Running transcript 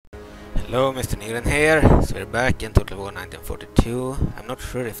Hello, Mr. Nygren here. So we're back in Total War 1942. I'm not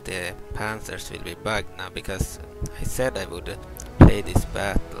sure if the panzers will be bugged now because I said I would play this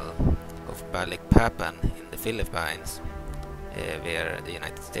battle of Balikpapan in the Philippines, where the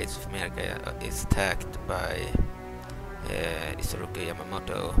United States of America is attacked by Isoroku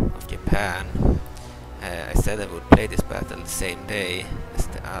Yamamoto of Japan. I said I would play this battle the same day as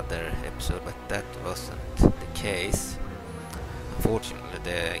the other episode, but that wasn't the case. Unfortunately,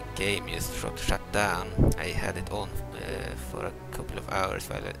 the game just shut down. I had it on for a couple of hours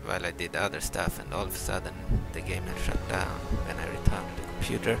while I did other stuff, and all of a sudden the game had shut down when I returned to the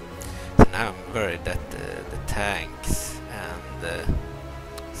computer. So now I'm worried that the tanks and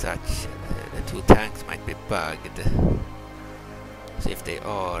such, the two tanks might be bugged. So if they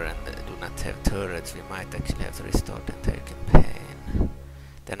are and do not have turrets, we might actually have to restart the entire campaign.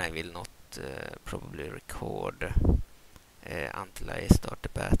 Then I will not probably record until I start the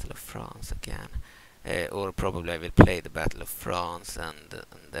Battle of France again, or probably I will play the Battle of France and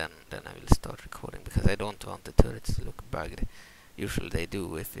then I will start recording, because I don't want the turrets to look bugged. Usually they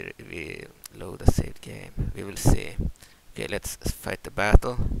do if we load a saved game. We will see. Okay, let's fight the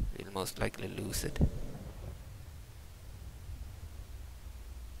battle. We'll most likely lose it.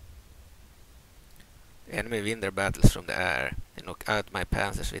 The enemy win their battles from the air. They knock out my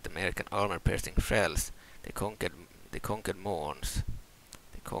panzers with American armor-piercing shells. They conquered Mons.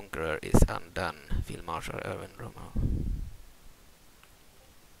 The conqueror is undone. Field Marshal Erwin Rommel.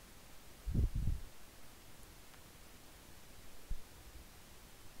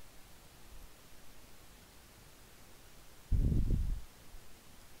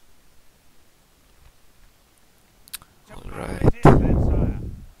 All right.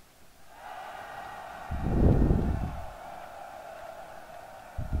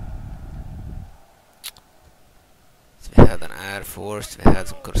 We had an air force, we had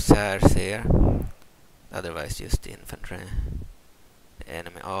some corsairs here, otherwise just infantry. The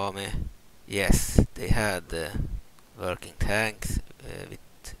enemy army, yes, they had working tanks with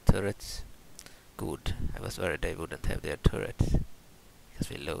turrets. Good. I was worried they wouldn't have their turrets because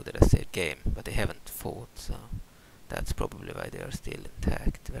we loaded a saved game, but they haven't fought, so that's probably why they are still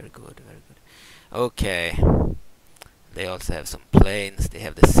intact. Very good, very good. Okay, they also have some planes. They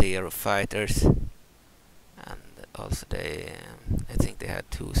have the Zero fighters. Also they, I think they had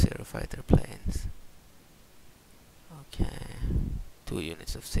 2 Zero fighter planes. Okay, 2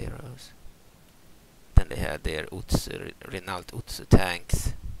 units of Zeros. Then they had their Renault Utsu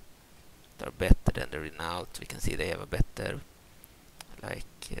tanks. They're better than the Renault. We can see they have a better, like,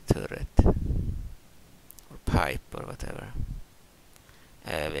 turret or pipe or whatever.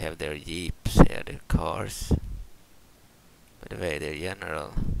 We have their jeeps here, their cars. By the way, their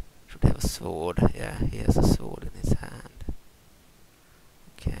general should have a sword. Yeah, he has a sword in his hand.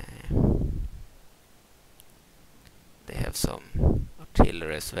 Okay. They have some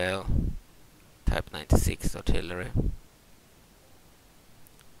artillery as well. Type 96 artillery.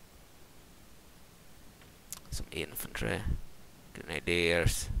 Some infantry.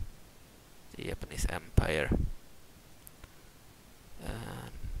 Grenadiers. The Japanese Empire.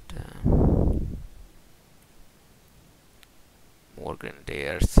 And more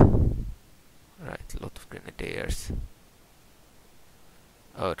grenadiers. Right, a lot of grenadiers.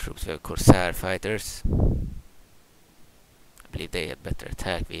 Our troops, we have corsair fighters. I believe they had better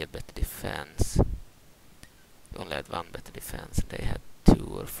attack, we had better defense. We only had 1 better defense, and they had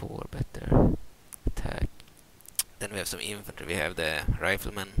 2 or 4 better attack. Then we have some infantry. We have the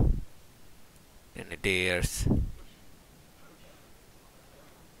riflemen, grenadiers,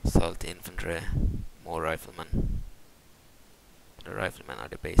 assault infantry, more riflemen. The riflemen are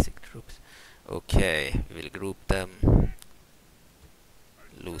the basic troops. Okay, we will group them.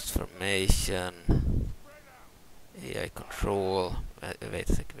 Loose formation. AI control. Wait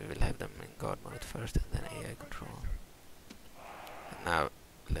a second, we will have them in guard mode first and then AI control. And now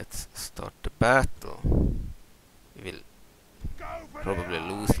let's start the battle. We will probably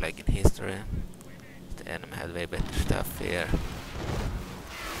lose like in history. The enemy had way better stuff here.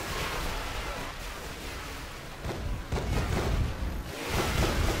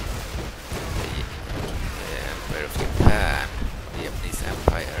 Japan, the Japanese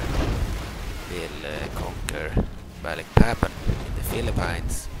Empire, will conquer Balikpapan in the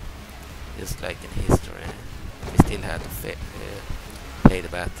Philippines, just like in history. We still had to play the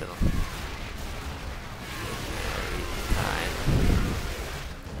battle in time.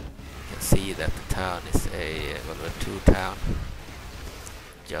 You can see that the town is a WW2 town,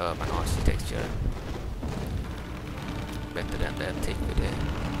 German architecture, better than the antiquity.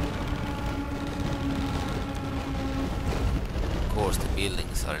 course the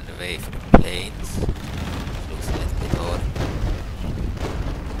buildings are in the way for the planes. Looks a little bit odd.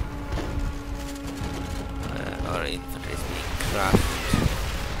 Our infantry is being crushed.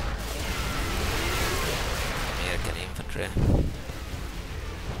 American infantry.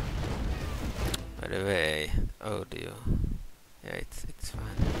 By the way, oh do you? Yeah, it's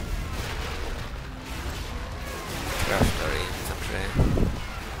fine. Crushed our infantry.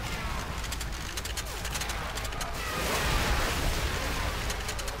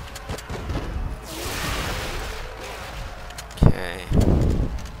 Okay.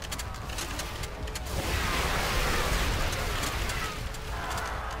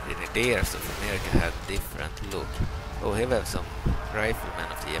 The Grenadiers of America had different look. Oh, here we have some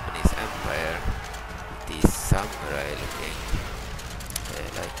riflemen of the Japanese Empire with these samurai looking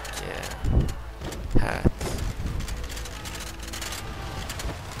hats.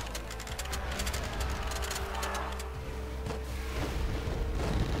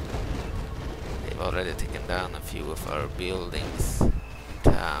 They've already taken down a few of our buildings in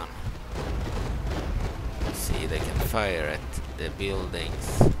town. See, they can fire at the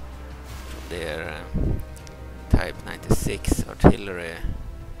buildings from their Type 96 artillery.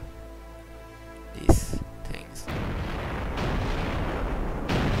 These things.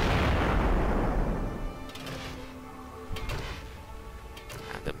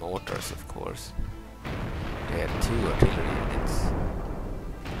 And the mortars, of course. They had 2 artillery units.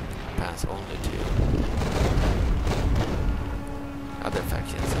 Japan's only 2. Other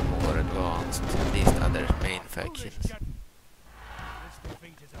factions are more advanced, at least other main factions.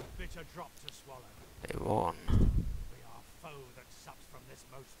 They won.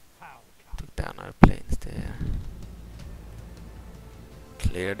 Took down our planes there.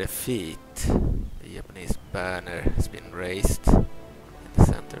 Clear defeat. The Japanese banner has been raised in the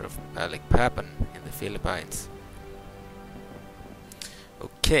center of Balikpapan in the Philippines.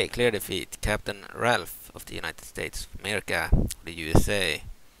 Okay, clear defeat. Captain Ralph of the United States of America, the USA,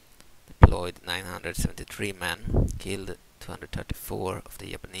 deployed 973 men, killed 234 of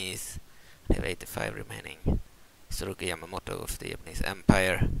the Japanese, and have 85 remaining. Suruki Yamamoto of the Japanese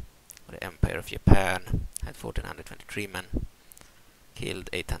Empire, or the Empire of Japan, had 1423 men, killed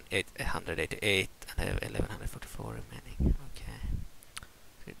 888, and have 1144 remaining. Okay,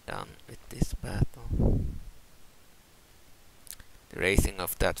 so we're done with this battle. The raising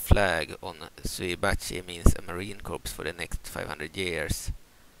of that flag on Suibachi means a Marine Corps for the next 500 years.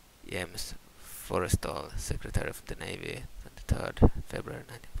 James Forrestal, Secretary of the Navy, 23rd February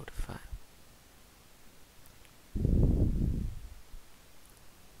 1945.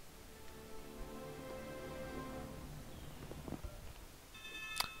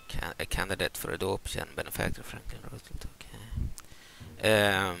 A candidate for adoption, benefactor Franklin Roosevelt.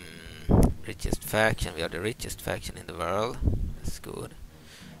 Okay. Richest faction. We are the richest faction in the world. That's good.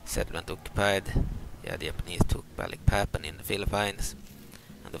 Settlement occupied. Yeah, the Japanese took Balikpapan in the Philippines.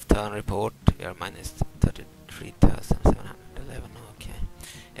 End of turn report. We are minus 33,711.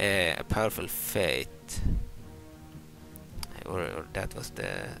 Okay. A powerful fate. Or that was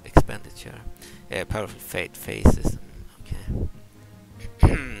the expenditure. A powerful fate faces. Okay.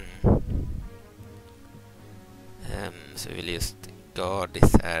 So we'll just guard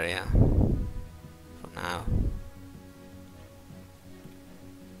this area for now.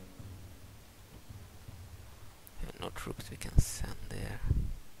 No troops we can send there.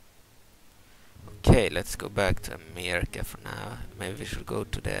 Okay, let's go back to America for now. Maybe we should go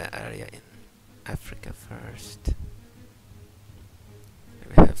to the area in Africa first.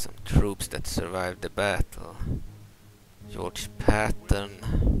 We have some troops that survived the battle. George Patton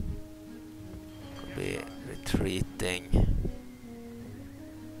could be retreating.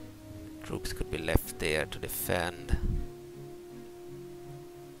 Troops could be left there to defend.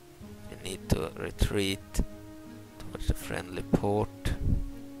 We need to retreat towards the friendly port.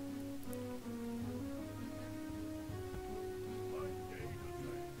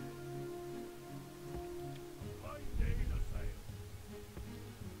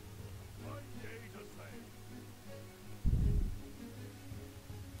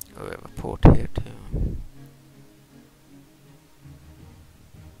 Oh, we have a port here too.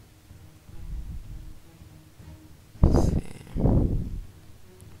 Let's see.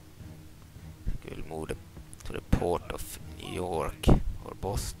 We'll move to the port of New York or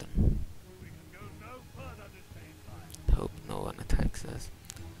Boston. Hope no one attacks us.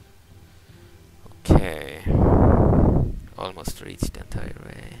 Okay. Almost reached the entire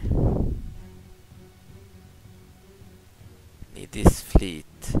way. Need this fleet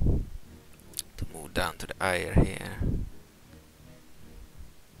to move down to the Eyre here.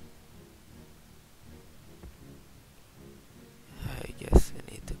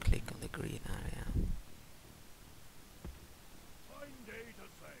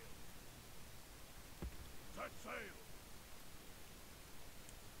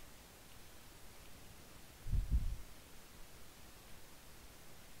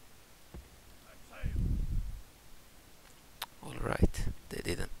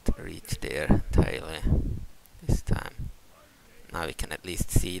 at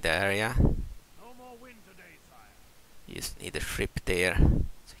least see the area. No more wind today, sire. You just need a ship there,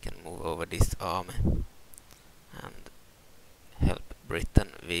 so you can move over this army and help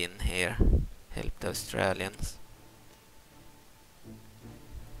Britain win here. Help the Australians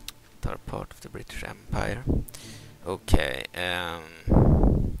that are part of the British Empire. Okay, what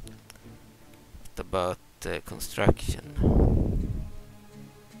about construction?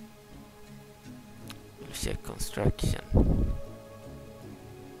 We'll check construction.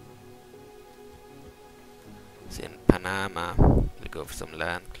 So in Panama, we'll go for some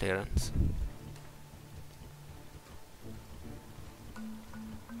land clearance.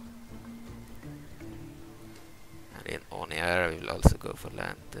 And in Honiara, we will also go for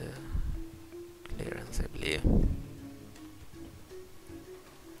land clearance, I believe.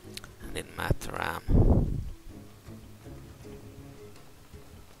 And in Mataram.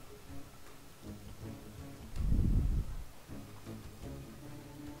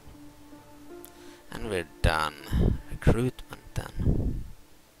 And we're done. Recruitment then.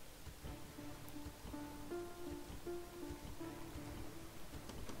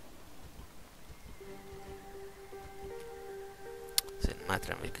 So in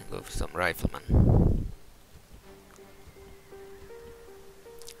Mataram we can go for some riflemen.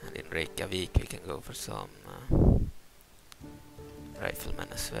 And in Reykjavik we can go for some riflemen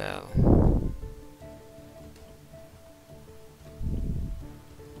as well.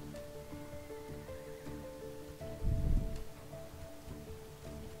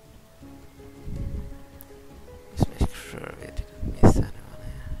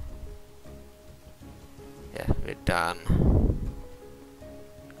 Done.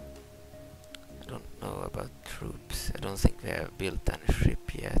 I don't know about troops. I don't think we have built any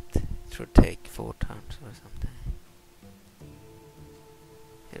ship yet. It should take 4 turns or something.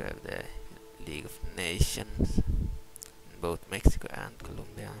 Here we have the League of Nations in both Mexico and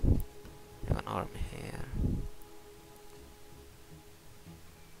Colombia. We have an army here.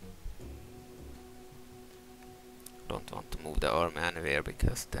 Don't want to move the army anywhere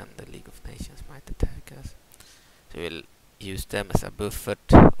because then the League of Nations might attack us. So we'll use them as a buffer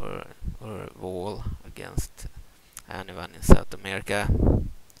or a wall against anyone in South America.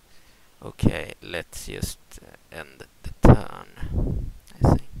 Okay, let's just end the turn, I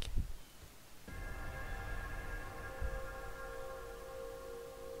think.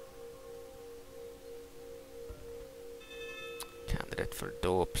 Candidate for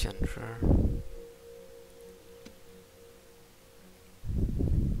adoption, sure.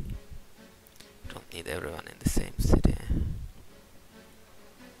 Need everyone in the same city.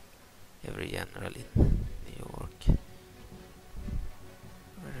 Every general in New York.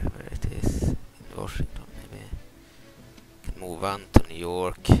 Wherever it is. In Washington maybe. Can move on to New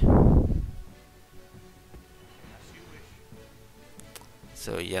York.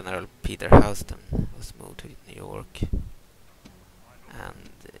 So General Peter Houston was moved to New York. And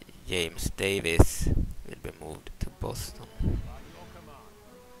James Davis will be moved to Boston.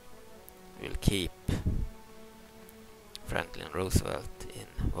 We'll keep Franklin Roosevelt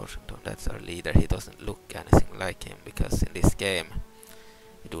in Washington. That's our leader. He doesn't look anything like him because in this game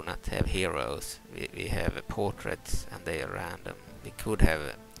we do not have heroes. We have portraits and they are random. We could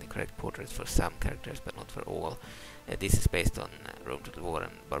have the correct portraits for some characters but not for all. This is based on Rome Total War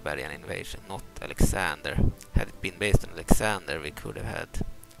and Barbarian Invasion, not Alexander. Had it been based on Alexander we could have had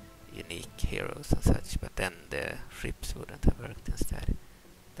unique heroes and such, but then the ships wouldn't have worked instead.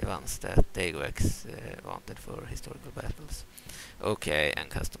 The ones that Dagovax wanted for historical battles. Okay, and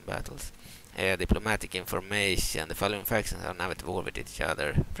custom battles. Diplomatic information. The following factions are now at war with each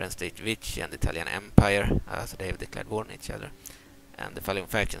other. French State Vichy and the Italian Empire. So they have declared war on each other. And the following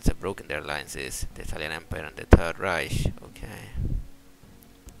factions have broken their alliances. The Italian Empire and the Third Reich. Okay.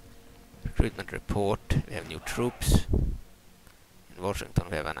 Recruitment report. We have new troops. In Washington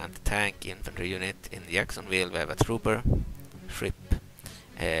we have an anti-tank infantry unit. In Jacksonville we have a trooper ship.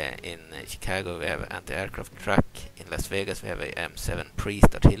 In Chicago we have anti-aircraft truck. In Las Vegas we have a M7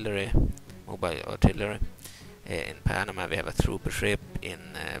 Priest artillery, mobile artillery. In Panama we have a trooper ship. In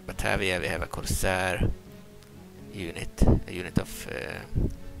Batavia we have a Corsair unit, a unit of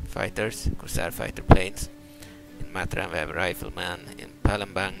fighters, Corsair fighter planes. In Mataram we have riflemen. In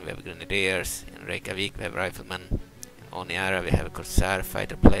Palembang we have grenadiers. In Reykjavik we have riflemen. In Honiara we have Corsair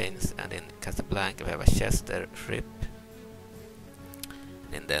fighter planes. And in Casablanca we have a Chester ship.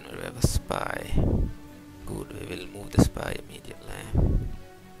 And then we have a spy. Good, we will move the spy immediately.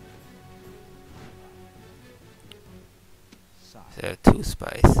 So we have 2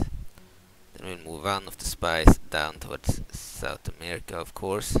 spies. Then we'll move one of the spies down towards South America, of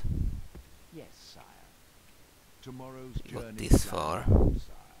course. Yes, sire. Tomorrow's We got journey this planned far. out,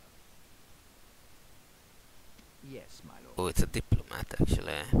 sire. Yes, my lord. Oh, it's a diplomat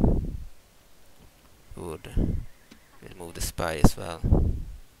actually. Good. We'll move the spy as well.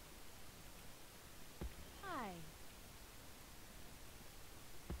 Aye.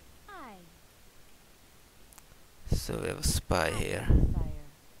 Aye. So we have a spy here. Sire.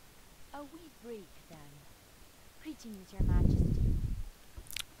 A wee break then. Greetings, Your Majesty.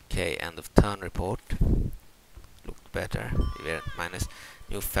 Okay, end of turn report. Looked better. We were minus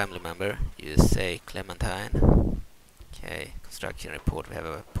new family member, USA Clementine. Okay, construction report. We have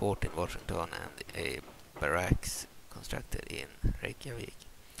a port in Washington and a barracks constructed in Reykjavik.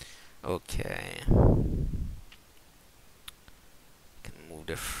 Okay. Can move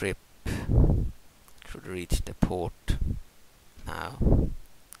the ship. Should reach the port now.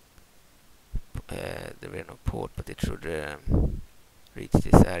 There were no port, but it should reach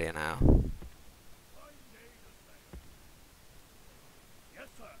this area now. Yes,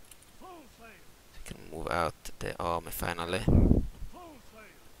 sir. Full sail. We can move out the army finally. Full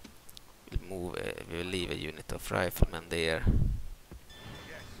sail. We will leave a unit of riflemen there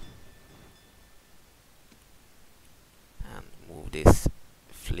Yes. and move this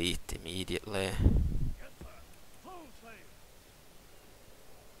fleet immediately. Yes, sir. Full sail.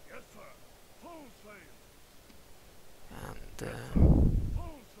 Yes, sir. Full sail. And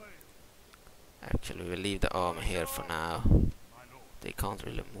Full sail. actually we'll leave the army here for now. My lord. They can't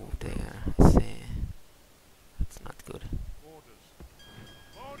really move there. I see. That's not good. Orders.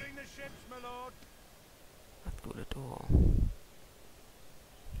 Boarding the ships, my lord. Not good at all.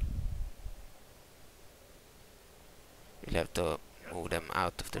 We'll have to move them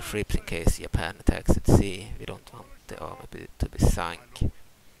out of the ships in case Japan attacks at sea. We don't want the army to be sunk.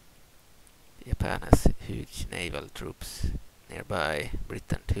 Japan has huge naval troops nearby.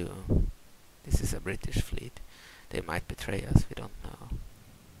 Britain too. This is a British fleet. They might betray us, we don't know.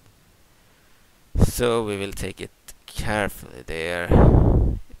 So we will take it carefully there.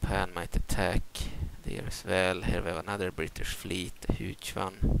 Japan might attack there as well. Here we have another British fleet, a huge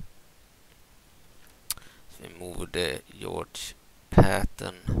one. So we move the George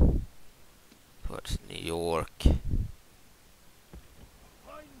Patton towards New York. Fine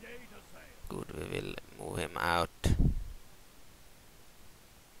day to sail. Good, we will move him out.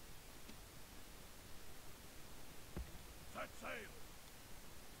 Set sail.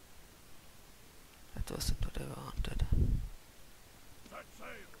 That wasn't what I wanted. Set sail.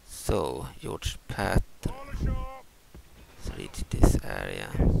 So, George Patton All ashore. has reached this area.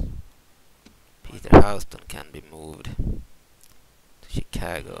 Yes. Peter Houston can be moved to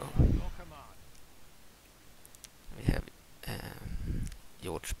Chicago. Your command. We have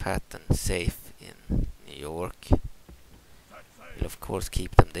George Patton safe in New York. Set sail. We'll of course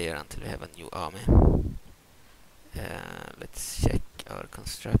keep them there until we have a new army. Let's check our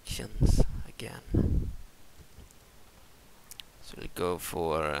constructions again. So we'll go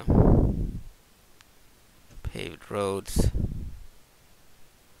for paved roads.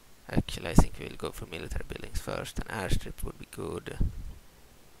 Actually, I think we'll go for military buildings first. An airstrip would be good,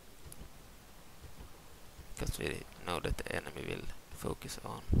 because we know that the enemy will focus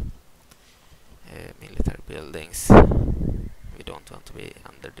on military buildings. We don't want to be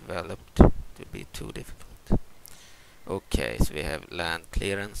underdeveloped. It will be too difficult. Okay, so we have land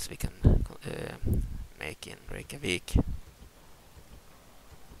clearance we can make in Reykjavik.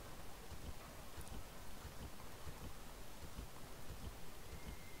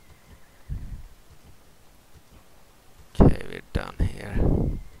 Okay, we're done here.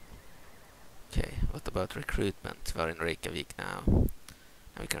 Okay, what about recruitment? We're in Reykjavik now.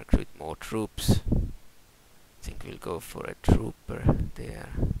 Now we can recruit more troops. I think we'll go for a trooper there.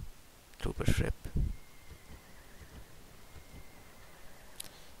 Trooper ship. In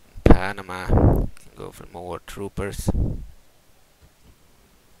Panama, we can go for more troopers.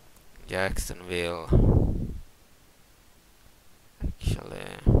 Jacksonville. Actually,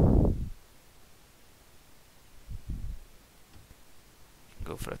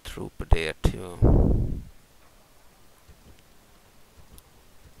 go for a trooper there too.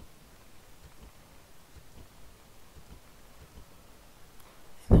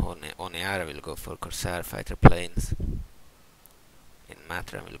 On Oniara we'll go for Corsair fighter planes. In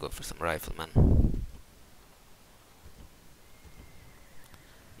Matra we'll go for some riflemen.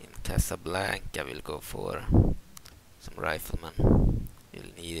 In Casablanca we'll go for some riflemen.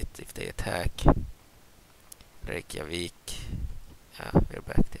 We'll need it if they attack. Reykjavik. Yeah, we're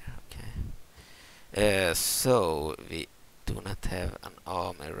back there, okay. So, we do not have an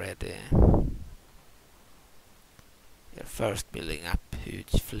army ready. We are first building up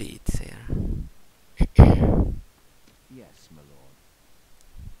huge fleets here. Yes, my lord.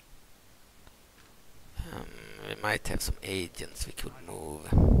 We might have some agents we could move.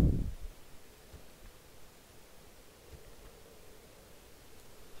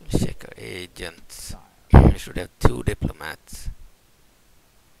 Let's check our agents. We should have 2 diplomats.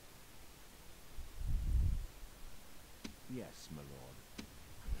 Yes, my lord.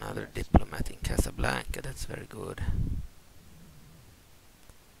 Another diplomat in Casablanca, that's very good.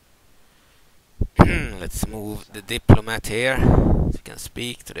 Let's move the diplomat here, so we can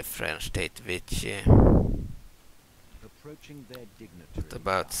speak to the French state Vichy. Approaching their dignitary. What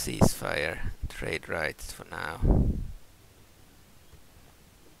about ceasefire, trade rights for now?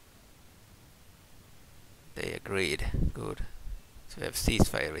 They agreed, good. So we have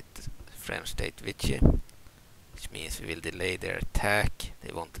ceasefire with the French state Vichy, which means we will delay their attack.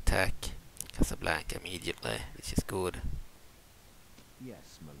 They won't attack Casablanca immediately, which is good.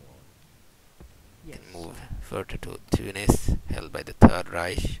 Yes, my lord. We Yes, can move sire. further to Tunis, held by the Third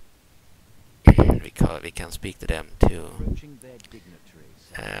Reich. We can speak to them too. Approaching their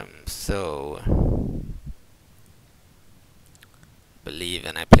dignitaries. So believe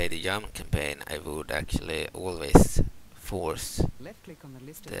when I play the German campaign, I would actually always force Left click on the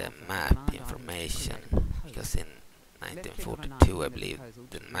list of the offers map command items to information, create a proposal. because in Left click on an 1942 item I in the believe proposal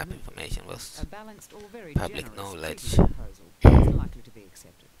the to map remove it. information was A balanced or very public generous knowledge. treatment proposal is likely to be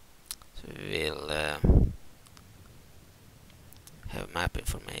accepted. So we will have map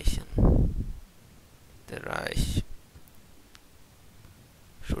information. The Reich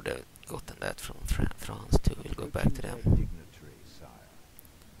should have gotten that from France too. We'll go back to them. Dignitaries, sire.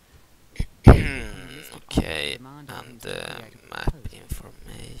 Okay, Command and items to create a map proposal. Left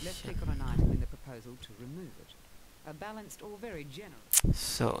information. click on an item in the proposal to remove it. A balanced or very generous.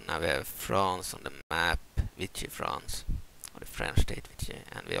 So now we have France on the map, Vichy France, or the French state Vichy,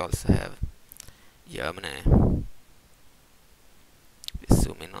 and we also have Germany. We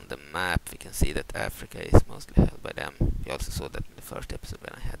zoom in on the map, we can see that Africa is mostly held by them. We also saw that in the first episode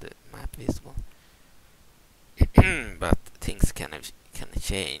when I had the map visible. But things can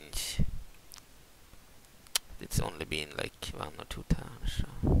change. It's only been like 1 or 2 turns. So.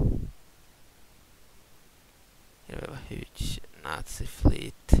 Here we have a huge Nazi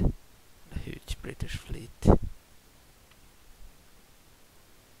fleet, a huge British fleet.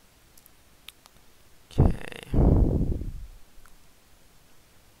 Okay.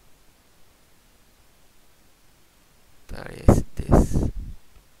 There is this.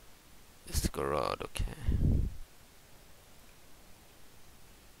 Iskorod, okay.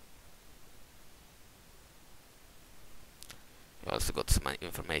 We also got some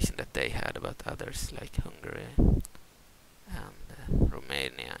information that they had about others like Hungary and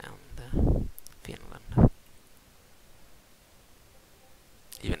Romania and Finland.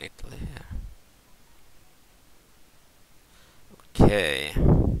 Even Italy here. Okay.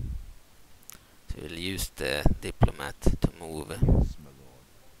 So we'll use the diplomat to move Yes, my lord.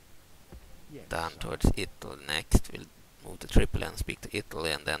 Yes, down sire. towards Italy next. We'll move to Tripoli and speak to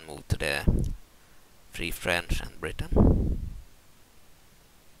Italy, and then move to the Free French and Britain.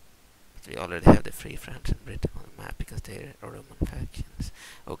 But we already have the Free French and Britain on the map because they are Roman factions.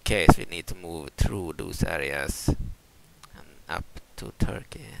 Okay, so we need to move through those areas and up to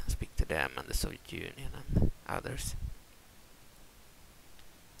Turkey and speak to them and the Soviet Union and others.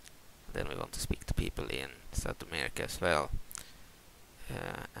 Then we want to speak to people in South America as well,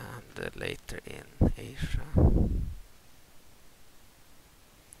 and later in Asia.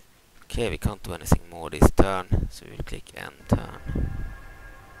 Okay, we can't do anything more this turn, so we'll click end turn.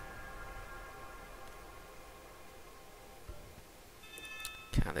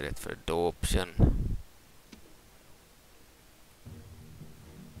 Candidate for adoption.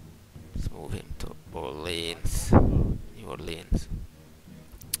 Let's move him to Orleans, New Orleans.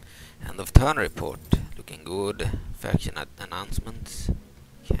 End of turn report, looking good. Faction announcements.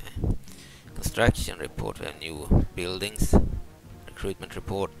 Okay. Construction report, we have new buildings. Recruitment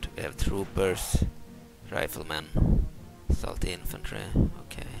report, we have troopers, riflemen, assault infantry.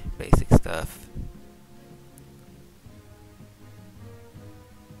 Okay, basic stuff.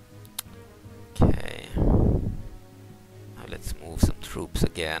 Okay. Now let's move some troops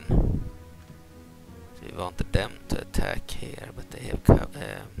again. So we wanted them to attack here, but they have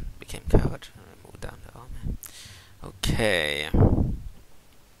became cowards and we moved down the army. Okay.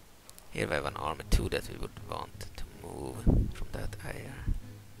 Here we have an army too that we would want to move from that area.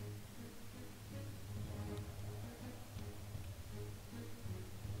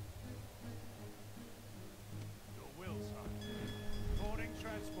 Your will, sire. Boarding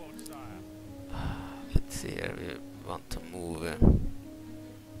transport, sire. Let's see here, we want to move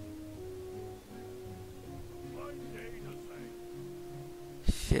Finding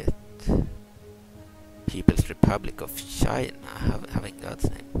Republic of China, having God's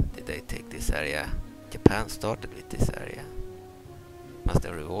name, did they take this area? Japan started with this area. Must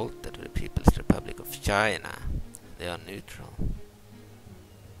have revolted to the People's Republic of China. They are neutral.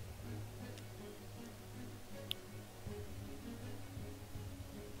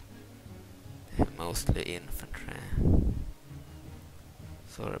 They have mostly infantry.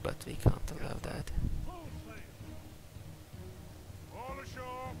 Sorry, but we can't allow that. Full sail. All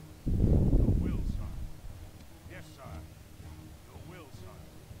ashore. Your will, sire. Yes, sire. Your will, sire.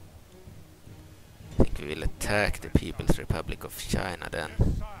 I think we will attack the People's Republic of China then. Yes,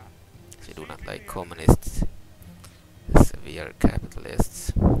 sire. We do not like communists, as we are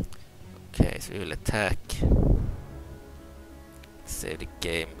capitalists. Okay, so we will attack. Save the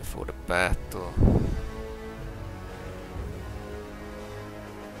game before the battle.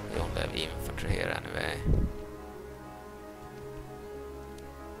 We only have infantry here anyway.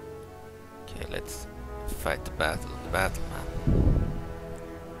 Okay, let's fight the battle. The battle, man.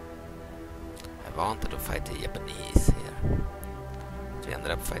 I wanted to fight the Japanese here. We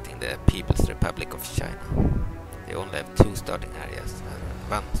ended up fighting the People's Republic of China. They only have 2 starting areas,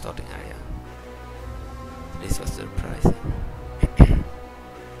 1 starting area. This was surprising.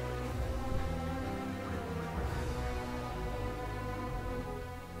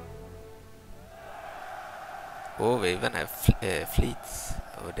 Oh, we even have fleets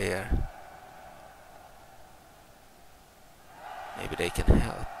over there. Maybe they can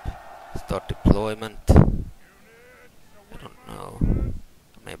help. Start deployment. I don't know.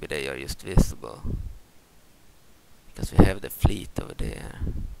 Maybe they are just visible. Because we have the fleet over there.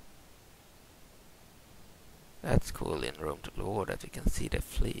 That's cool in Rome to Lord that we can see the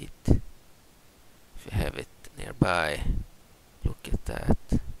fleet. If you have it nearby, look at that.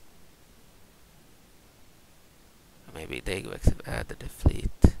 Or maybe Dagovax have added the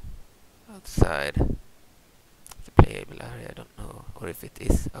fleet outside the playable area, I don't know. Or if it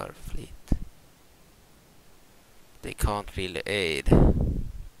is our fleet. They can't really aid in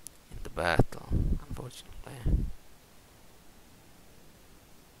the battle, unfortunately.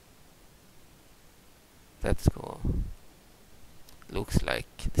 That's cool. Looks like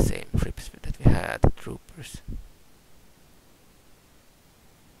the same ships that we had, troopers.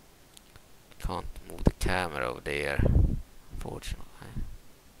 Can't move the camera over there, unfortunately.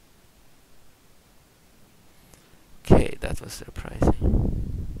 Okay, that was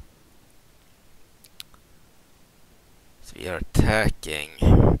surprising. So we are attacking.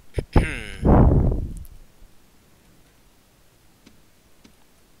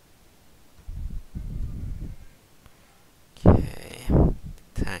 Okay,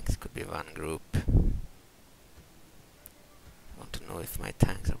 tanks could be one group. I want to know if my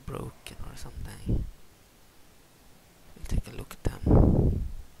tanks are broken or something. We'll take a look at them.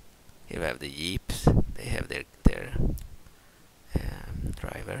 Here we have the jeeps. They have their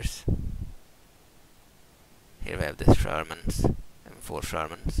drivers. Here we have the Shermans, M4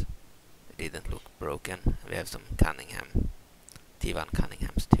 Shermans. They didn't look broken. We have some Cunningham, T1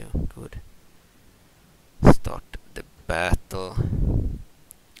 Cunninghams too. Good. Start the battle.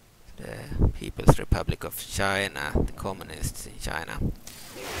 The People's Republic of China, the communists in China.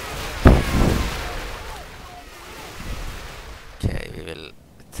 Okay, we will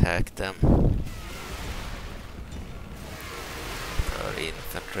attack them. Our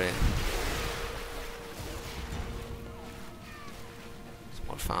infantry. It's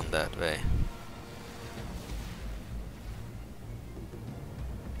more fun that way.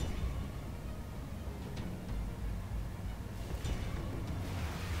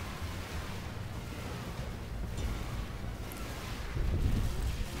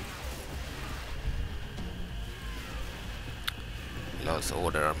 We'll also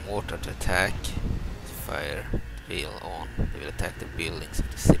order our mortar to attack. Fire wheel on. We will attack the buildings of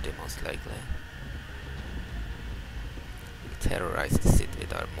the city most likely. We'll terrorize the city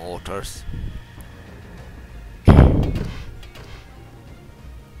with our mortars. We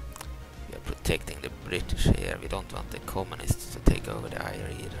are protecting the British here. We don't want the communists to take over the Ire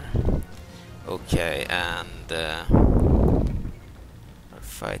either. Okay, and our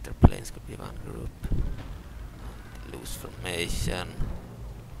fighter planes could be one group. Loose formation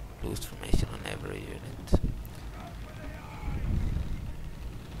on every unit.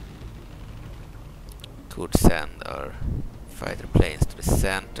 Could send our fighter planes to the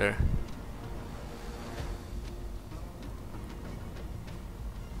center.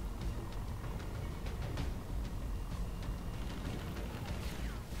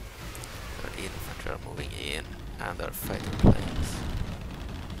 Our infantry are moving in and our fighter planes.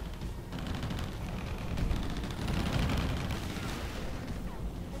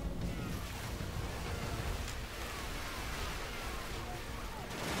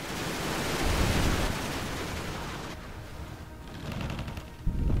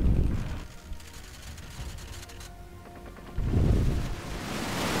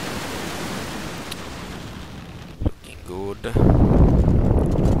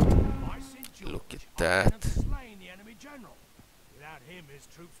 that. have slain the enemy general. Without him, his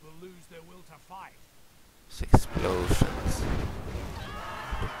troops will lose their will to fight. It's explosions.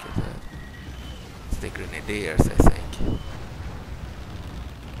 Look at that. It's the grenadiers, I think.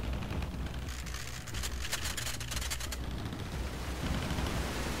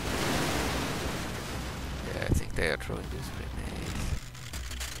 Yeah, I think they are throwing these grenades.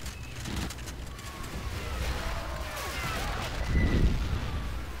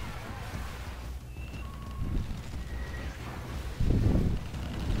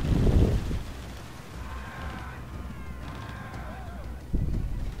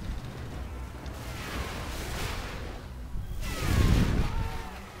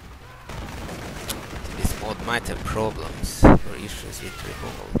 This mod might have problems or issues with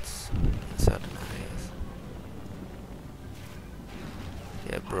revolts in certain areas.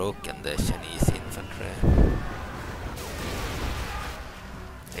 They have broken the Chinese infantry.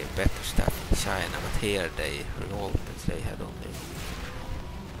 They have better stuff in China, but here they revolted, they had only...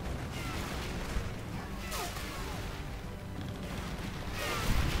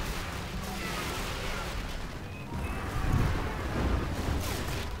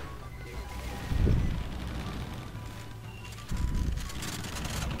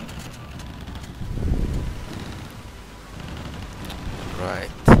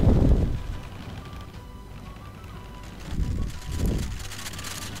 Right.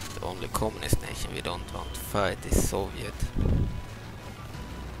 The only communist nation we don't want to fight is Soviet.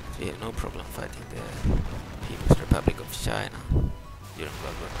 We have no problem fighting the People's Republic of China during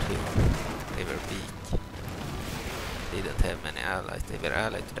World War II. They were weak. They didn't have many allies. They were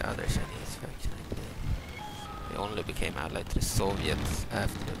allied to the other Chinese faction, I believe. They only became allied to the Soviets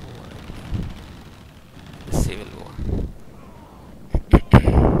after the war, I believe. The Civil War.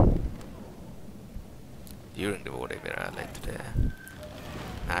 During the war they were allied to the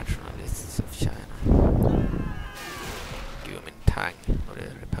nationalists of China. Kuomintang, or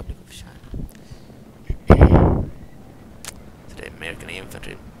the Republic of China. So the American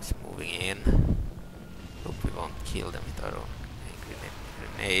infantry is moving in. Hope we won't kill them with our own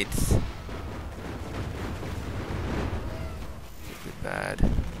grenades. Could be bad.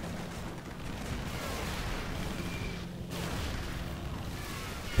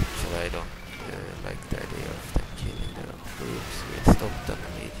 So I don't like the idea of them killing their own troops. We'll stop them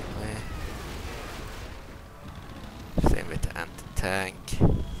immediately. Same with the anti-tank.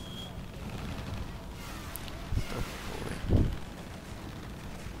 Stop moving.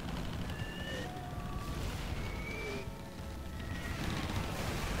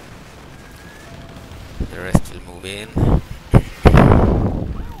 The rest will move in.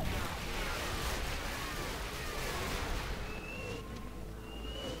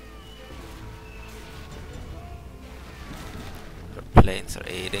 Planes are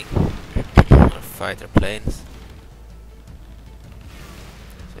aiding, or fighter planes.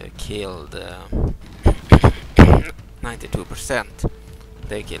 So they killed 92%.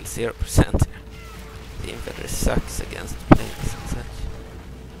 They killed 0%. The infantry sucks against planes and such.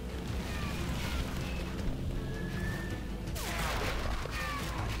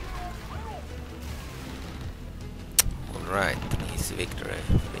 Alright, an easy victory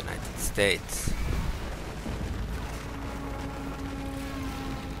for the United States.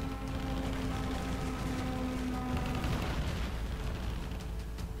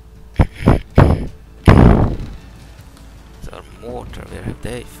 Mortar, where have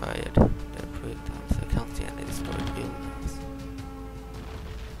they fired their projectiles? I can't see any destroyed buildings.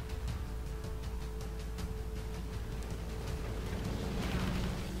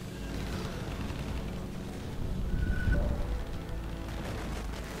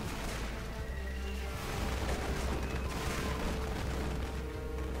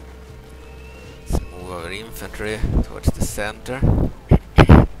 Let's move our infantry towards the center.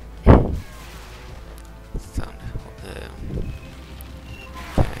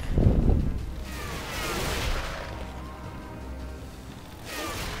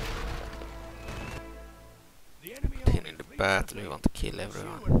 Battle, we want to kill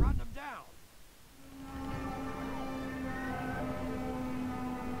everyone.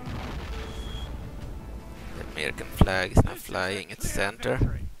 The American flag is now flying at the center.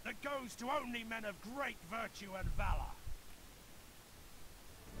 That goes to only men of great virtue and valor.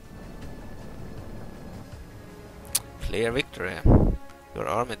 Clear victory. Your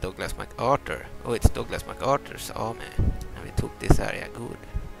army, Douglas MacArthur. Oh, it's Douglas MacArthur's army. And we took this area good.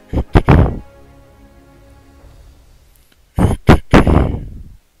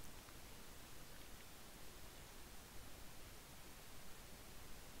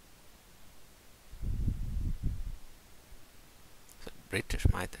 British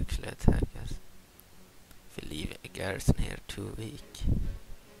might actually attack us. If we leave a garrison here too weak.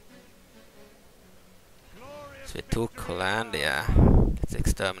 So we took Hollandia. Let's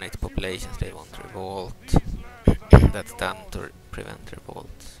exterminate populations, they won't revolt. That's done to prevent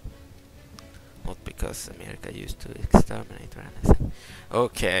revolts. Not because America used to exterminate or anything.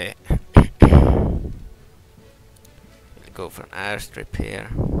 Okay. We'll go for an airstrip here.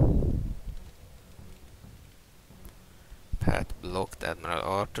 Pat blocked Admiral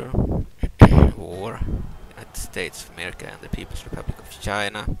Arthur. War. United States of America and the People's Republic of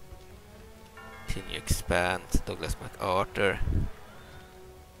China. Continue expand. Douglas MacArthur.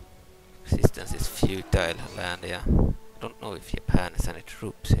 Resistance is futile. Hollandia. Don't know if Japan has any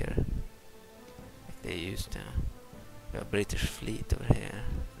troops here. Like they used to. We have a British fleet over here.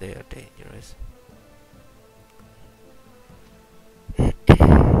 They are dangerous.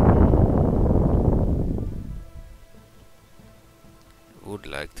 Would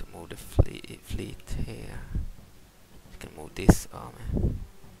like to move the fleet here. You can move this army.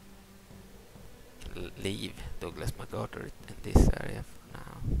 You can leave Douglas MacArthur in this area for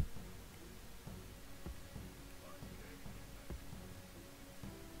now.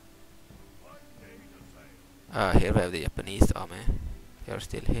 Here we have the Japanese army. They are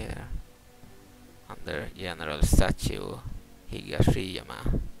still here. Under General Sachio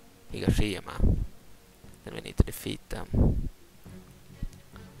Higashiyama. Then we need to defeat them.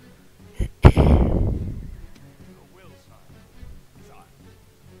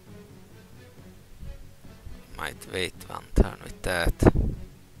 Might wait one turn with that.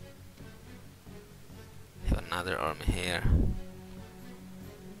 Have another army here.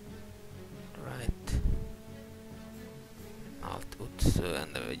 Right. Alt Utsu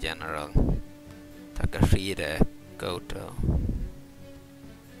and the General Takashire Goto.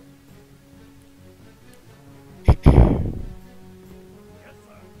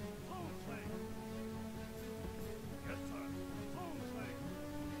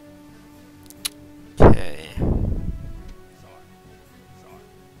 Okay.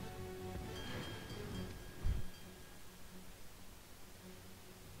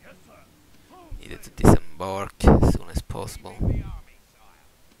 Needed to disembark as soon as possible.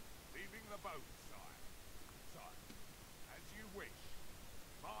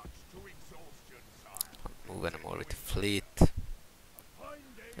 Can't move anymore with the fleet.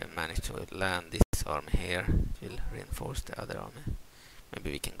 We managed to land this army here. It will reinforce the other army.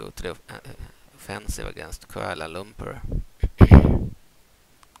 Maybe we can go to the offensive against Kuala Lumpur.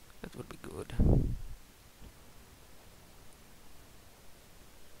 That would be good.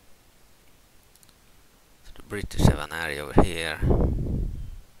 So the British have an area over here.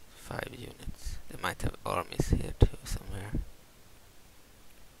 5 units. They might have armies here too somewhere.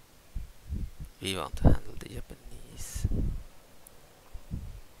 We want to handle the Japanese.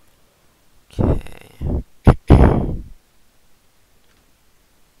 Okay.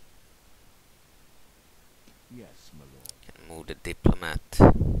 Yes, my lord. Can move the diplomat.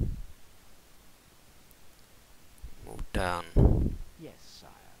 Move down. Yes, sire.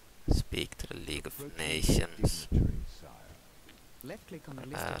 Speak to the League of Nations. Dignitary, sire. Left click on the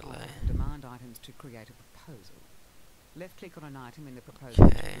listed Ally. offer and demand items to create a proposal. Left click on an item in the proposal.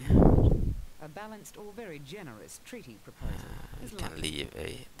 to Okay. remove it. A balanced or very generous treaty proposal. We is can likely. leave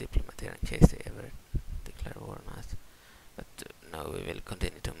a diplomat here in case they ever declare war on us. But no, we will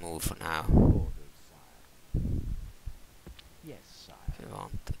continue to move for now. Orders, sire. Yes, If sire. we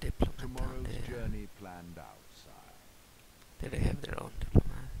want a diplomat down Tomorrow's there. journey planned out, sire. Do they have their own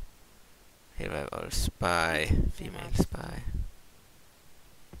diplomat? Here we have our spy, female spy.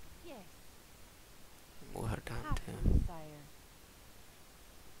 Yes, Move her down too. happily, sire.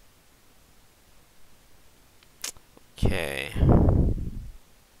 Okay.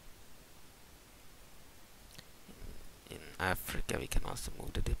 In Africa we can also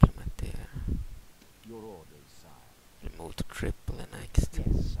move the diplomat there. Your orders, sire. We move to Tripoli next.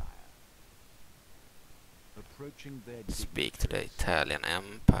 Yes, sire. Approaching their Speak to the dignitaries. Italian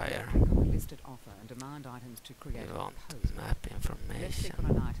Empire. Left click on the listed offer and demand items to We create a want proposal. map Left click information. on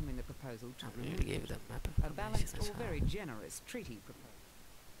an item in the proposal to And we remove will give it. them map A information balanced as or well. very generous treaty proposal.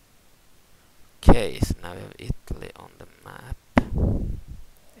 Okay, so now we have Italy on the map.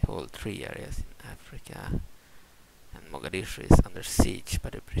 They hold 3 areas in Africa. And Mogadishu is under siege by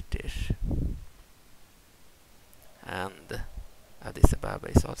the British. And Addis Ababa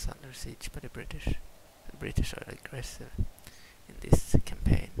is also under siege by the British. The British are aggressive in this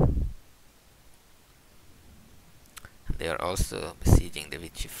campaign. And they are also besieging the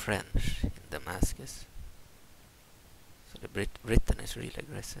Vichy French in Damascus. So the Britain is really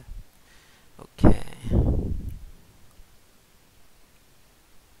aggressive. Okay.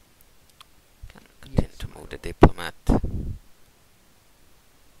 Can continue Yes, to my move the diplomat.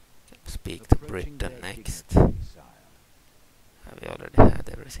 Speak to Approaching Britain their next. dignity, sire. We already had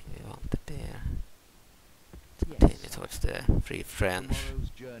everything we wanted there. Yes, Continue sire. towards the Free French. Tomorrow's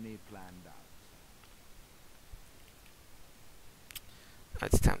journey planned out. Now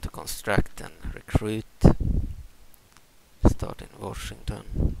it's time to construct and recruit. Start in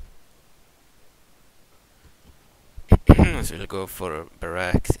Washington. So we'll go for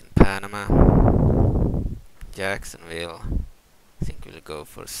barracks in Panama. Jacksonville. I think we'll go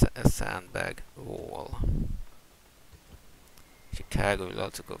for a sandbag wall. Chicago will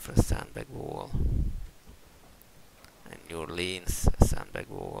also go for a sandbag wall. And New Orleans, a sandbag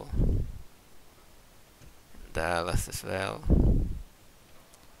wall. And Dallas as well.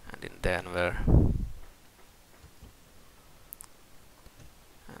 And in Denver.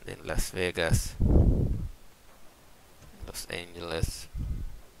 And in Las Vegas. Los Angeles.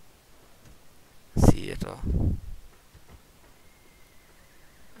 Seattle.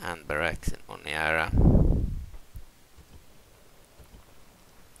 And barracks in Oniara.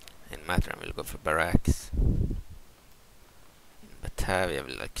 In Matran we'll go for barracks. In Batavia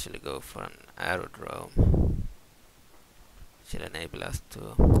we'll actually go for an aerodrome, which will enable us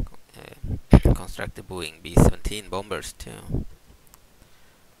to construct the Boeing B-17 bombers too.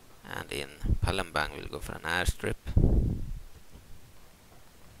 And in Palembang we'll go for an airstrip.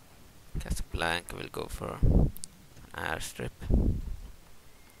 Casablanca will go for an airstrip.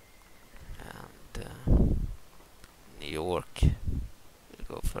 And New York will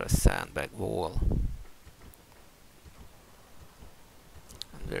go for a sandbag wall.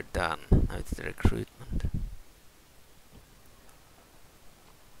 And we're done. Now it's the recruitment.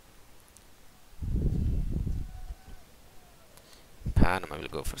 In Panama will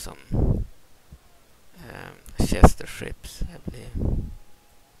go for some Chester ships, I believe.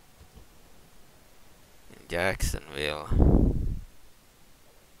 In Jacksonville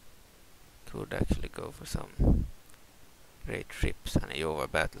could actually go for some great ships, an Iowa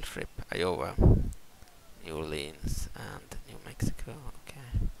battleship, Iowa, New Orleans and New Mexico.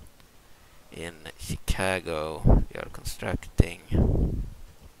 Okay. In Chicago we are constructing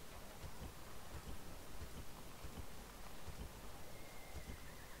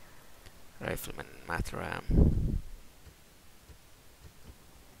riflemen in Matram.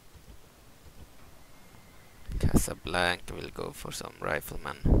 Casablanca will go for some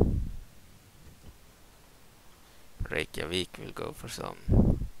riflemen. Reykjavik will go for some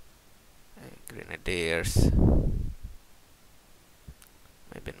grenadiers.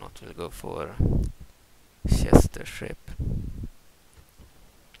 Maybe not will go for Chester ship.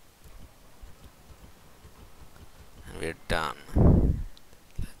 And we're done.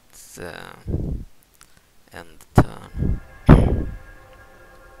 Let's end the turn.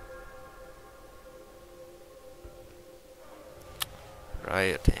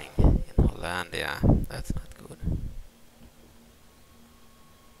 Rioting in Hollandia, that's not good.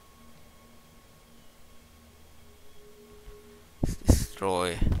 Let's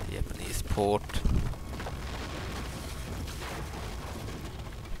destroy the Japanese port.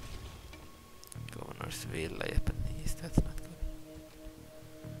 Governor's Villa, Japanese, that's not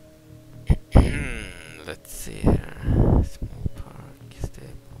good. Let's see here. Small park,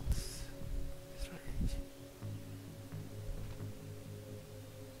 staples, range.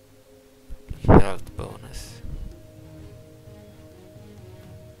 Public health bonus.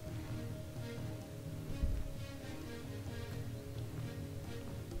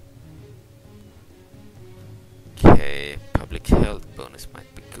 Okay, public health bonus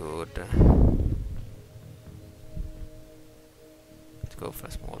might be good. Let's go for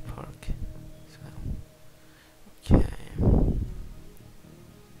a small park.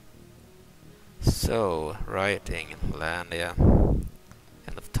 So, rioting in Hollandia.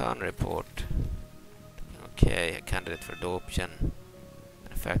 End of town report. Okay, a candidate for adoption.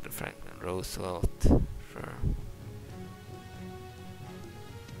 Benefactor Franklin Roosevelt. Sure.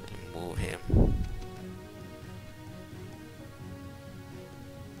 We'll move him.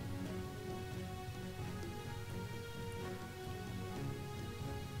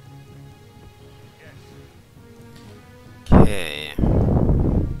 Okay.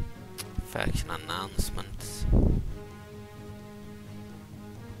 Faction announcements.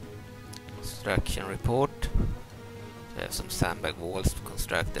 Construction report. We have some sandbag walls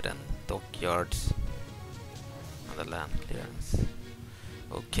constructed and dockyards on the land clearance.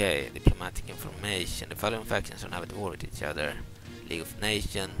 Okay, diplomatic information. The following factions are now at war with each other. League of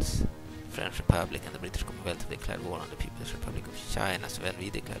Nations, French Republic and the British Commonwealth have declared war on the People's Republic of China. So when we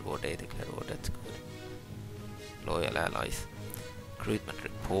declare war, they declare war. That's good. Loyal allies. Recruitment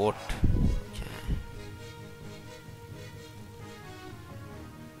report. Okay.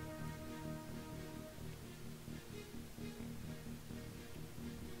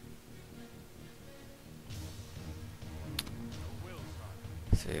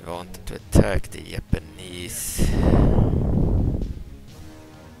 We wanted to attack the Japanese.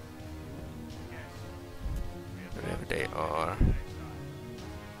 Wherever they are.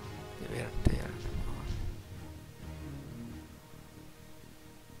 They weren't there anymore.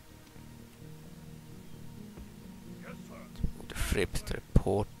 Yes, sir. Move the ships to the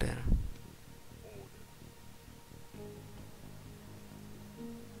port there.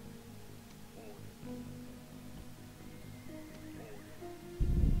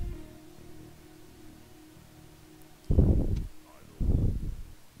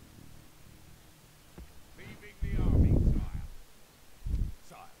 Leaving the army,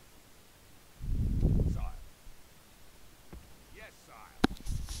 sire. Sire. Sire. Yes, sire.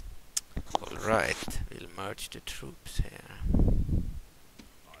 Alright, we'll merge the troops here.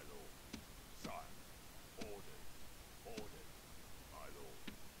 My lord. Sire. Ordered. Ordered. My lord.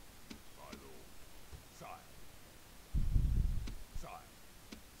 My lord. Sire. Sire.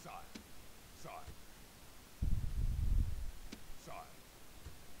 Sire. Sire. Sire.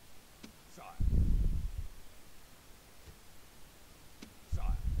 Sire.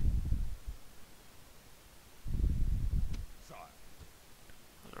 Sire. Sire.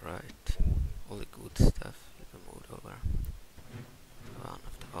 Alright, all the good stuff will be moved over to one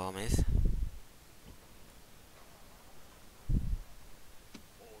of the armies.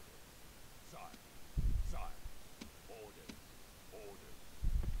 Ordered. Sire. Sire. Ordered. Ordered.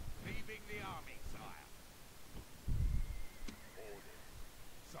 Leaving the army, sire. Ordered.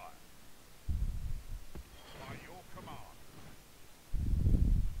 Sire. By your command.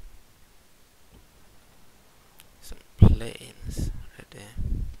 Some planes ready.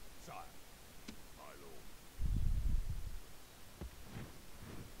 Sire. My lord.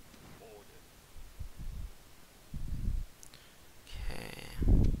 Ordered. Okay,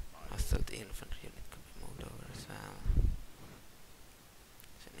 muscled infantry unit could be moved over as well.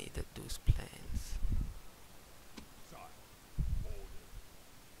 So I needed those planes. Sire. Ordered.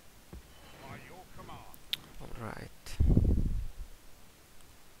 By your command. Alright,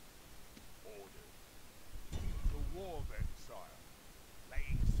 Ordered. To war then, sire.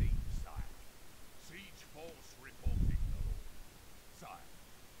 Laying siege, sire. Siege force reporting, my lord. Sire.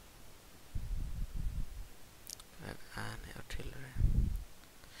 I have any artillery?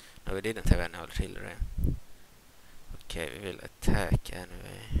 No, we didn't have any artillery. Okay, we will attack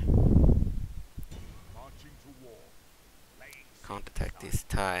anyway. Marching to war. Laying Can't siege, attack sire. this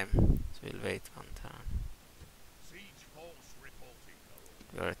time, so we'll wait one turn. Siege force reporting, my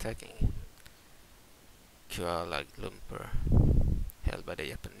lord. We are attacking Kuala Lumpur, held by the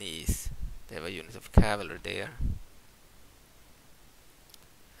Japanese. They have a unit of cavalry there,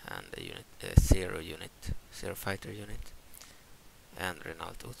 and a unit, zero fighter unit, and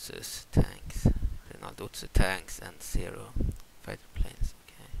Renald Utsu's tanks. Renald Utsu tanks and zero fighter planes.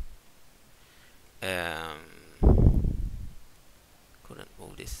 Okay. Couldn't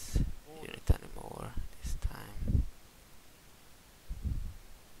move this unit anymore this time.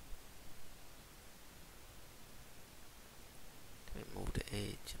 Can we move the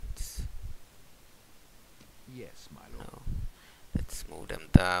agents? Yes, my lord. No. Let's move them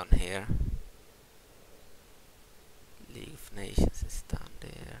down here. League of Nations is down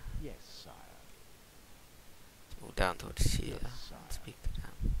there. Yes, sire. Let's move down towards Chile Yes, sire. and speak to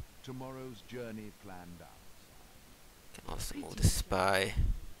them. Tomorrow's journey planned out, sire. Can also move the spy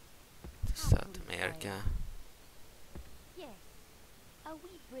to South America. Yes. A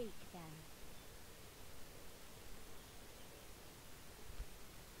wee break then.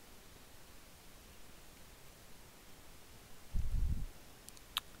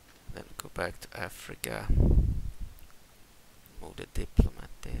 Then go back to Africa. Move the diplomat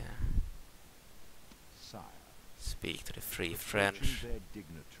there. Sire. Speak to the Free Approaching French. their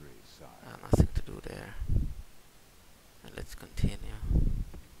dignitaries, sire. Nothing to do there. And let's continue.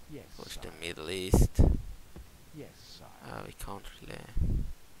 Yes, Towards sire. the Middle East. Yes, sire. We can't really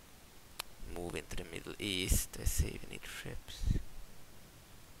move into the Middle East. I see we need ships.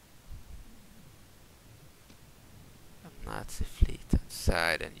 A Nazi fleet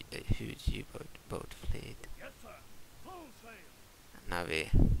outside and a huge U-boat fleet. Yes, sir. Full sail. And now we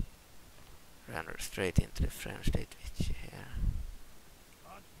ran straight into the French state Vichy here.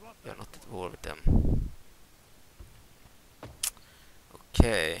 Can't blot We are that not at one. war with them.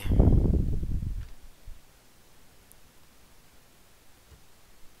 Okay.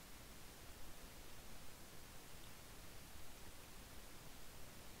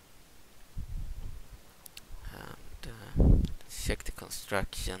 And let's check the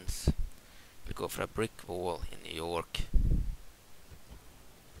constructions. We'll go for a brick wall in New York.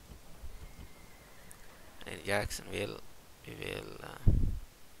 And in Jacksonville we will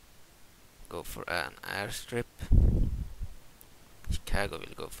go for an airstrip. Chicago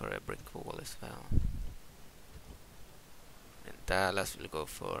will go for a brick wall as well. And Dallas will go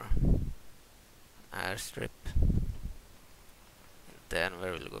for an airstrip. In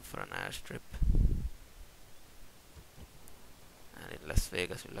Denver will go for an airstrip. And in Las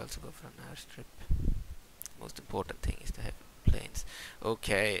Vegas will also go for an airstrip. Most important thing is to have planes.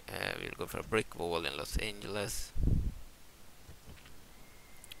 Okay, we'll go for a brick wall in Los Angeles.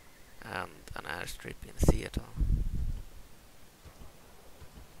 And an airstrip in Seattle.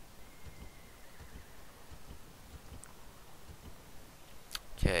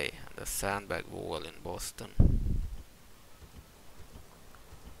 Okay, and a sandbag wall in Boston.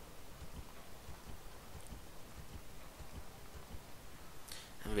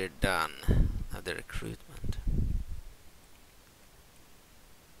 And we're done at the recruitment.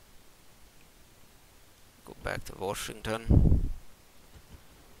 Go back to Washington.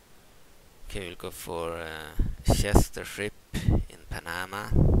 Okay, we'll go for a Chester ship in Panama.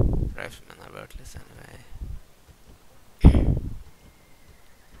 Riflemen are worthless anyway.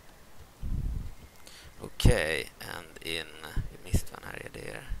 Okay, and in we missed one area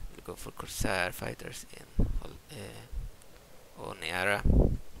there. We'll go for Corsair fighters in Honiara.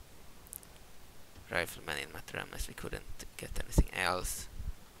 Riflemen in Mataramas, we couldn't get anything else.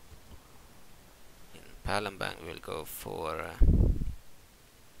 In Palembang we will go for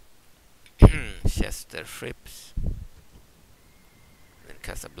Chester ships. In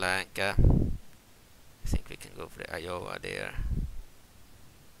Casablanca, I think we can go for the Iowa there.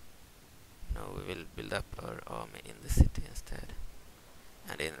 No, we will build up our army in the city instead.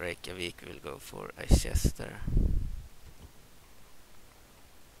 And in Reykjavik we will go for a Chester.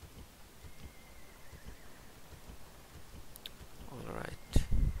 Alright.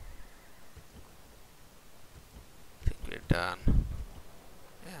 I think we're done.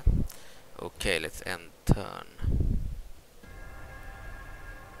 Yeah. Okay, let's end turn.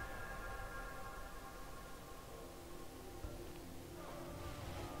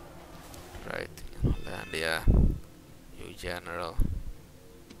 Right, in Hollandia, new general.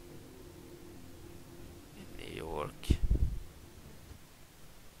 In New York.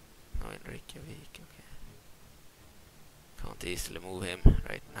 No, in Reykjavik, okay. Can't easily move him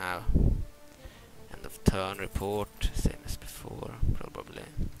right now. End of turn report, same as before, probably.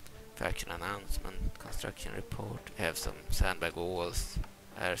 Faction announcement, construction report. We have some sandbag walls,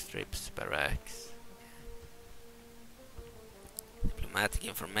 airstrips, barracks. Diplomatic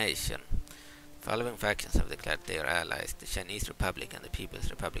information. The following factions have declared they are allies: the Chinese Republic and the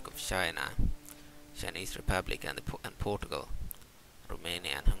People's Republic of China, Chinese Republic and Portugal,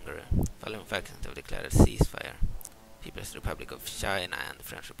 Romania and Hungary. The following factions have declared a ceasefire: People's Republic of China and the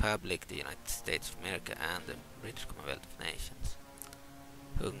French Republic, the United States of America and the British Commonwealth of Nations,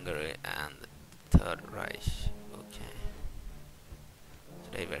 Hungary and the Third Reich. Okay. So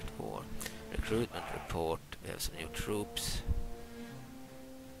they were at war. Recruitment report. We have some new troops.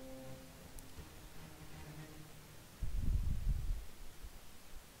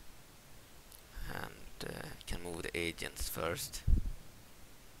 Can move the agents first.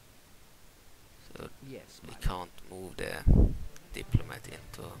 So Yes, we my can't move the diplomat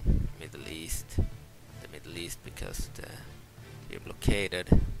into Middle East. The Middle East because we're blockaded.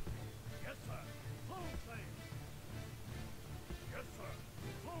 Yes, sir. Full sail. Yes, sir.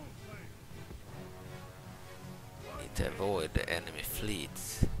 Full sail. Need to avoid the enemy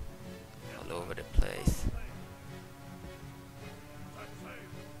fleets all over the place. Set sail.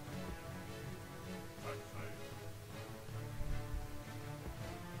 Set sail.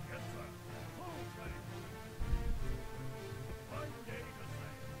 Yes, sir. Full sail. One day to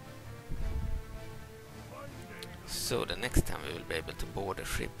sail. One day to So the next time we will be able to board a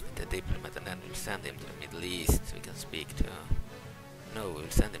ship with the diplomat and then we'll send him to the Middle East so we can speak to... No, we'll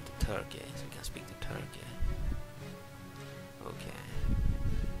send him to Turkey so we can speak to Turkey. Okay.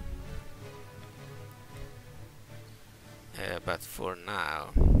 But for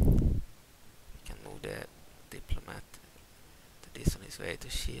now, we can move the diplomat to this on his way to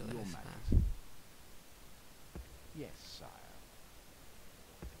Chile. Your as well. Majesty. Yes, sire.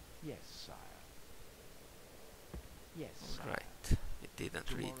 Yes, sire. Yes, sire. Alright, we didn't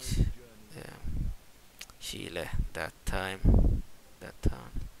Tomorrow's reach journey. Chile that time. That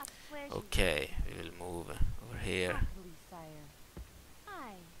time. A pleasure. Okay, we will move over here. Happily, sire.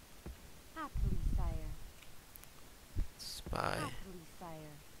 Aye. Happily, sire. Spy. Happily,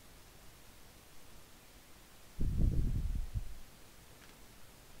 sire.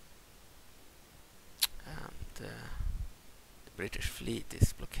 And the British fleet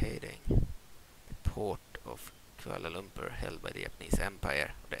is blockading the port of Kuala Lumpur held by the Japanese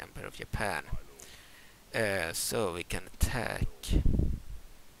Empire, or the Empire of Japan. So we can attack.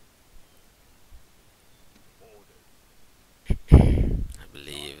 I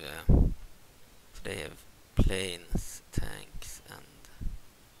believe they have planes, tanks and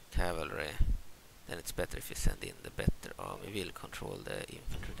cavalry. Then it's better if you send in the better army. We will control the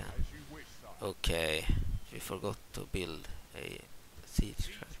infantry then. As you wish, sire. Okay, we forgot to build a siege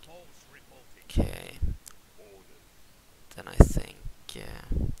Siege truck. force reporting. Okay, Orders. then I think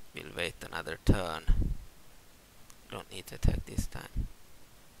we'll wait another turn. Don't need to attack this time.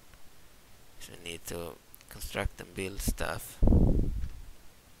 So we need to construct and build stuff.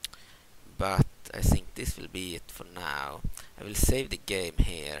 But I think this will be it for now. I will save the game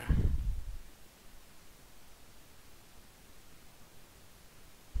here.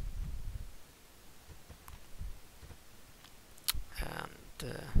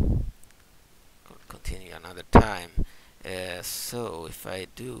 And continue another time. So if I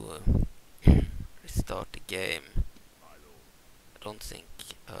do restart the game, I don't think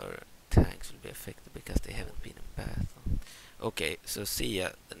our tanks will be affected because they haven't been in battle. Okay, so see ya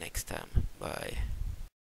the next time. Bye.